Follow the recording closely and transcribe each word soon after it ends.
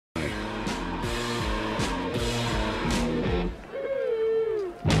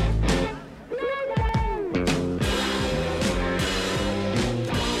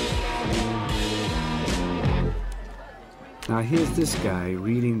Now here's this guy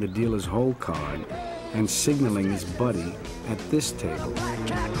reading the dealer's hole card and signaling his buddy at this table.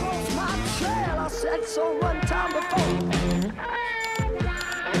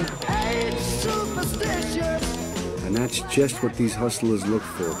 And that's just what these hustlers look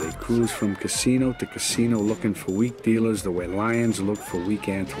for. They cruise from casino to casino looking for weak dealers the way lions look for weak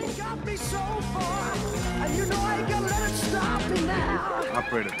antelope.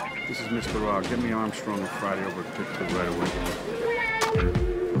 Operator, this is Mr. R. Get me Armstrong and Friday over at Pittsburgh right away.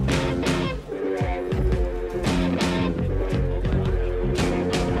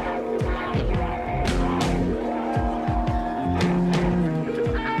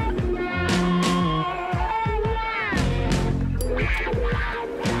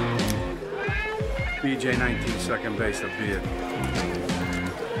 BJ 19, second base, a beard.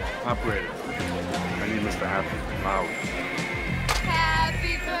 Operator, I need Mr. Happy. Loud.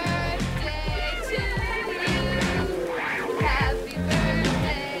 Happy birthday to you. Happy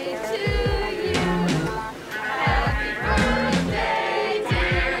birthday to you. Happy birthday,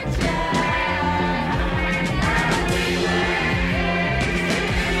 dear Jack.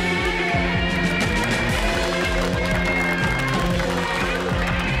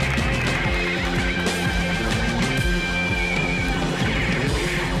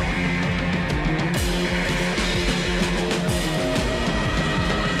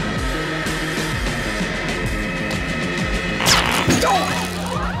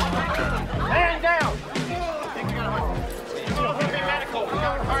 Man down! Medical. We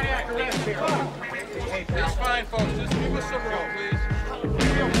got cardiac arrest here. It's fine, folks. Just give us some room, please.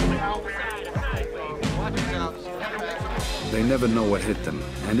 They never know what hit them.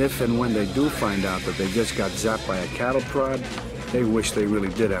 And if and when they do find out that they just got zapped by a cattle prod, they wish they really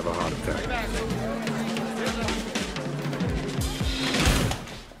did have a heart attack.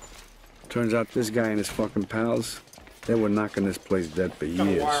 Turns out this guy and his fucking pals, they were knocking this place dead for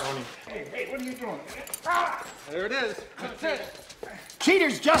years. Hey, what are you doing? There it is. That's it.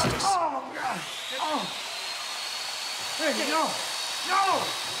 Cheater's justice. Oh, God. Oh. Hey, no. No.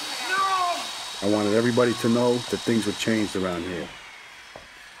 No. I wanted everybody to know that things were changed around here.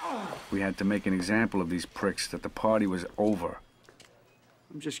 We had to make an example of these pricks, that the party was over.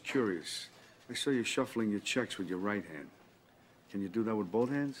 I'm just curious. I saw you shuffling your checks with your right hand. Can you do that with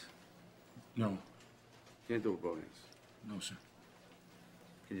both hands? No. Can't do it with both hands. No, sir.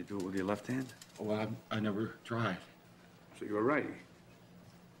 Can you do it with your left hand? Oh, I never tried. So you're a righty.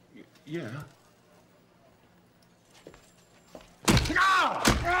 Yeah. No!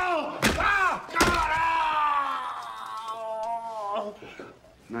 No! Ah! God! Ah!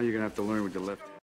 Now you're gonna have to learn with your left hand.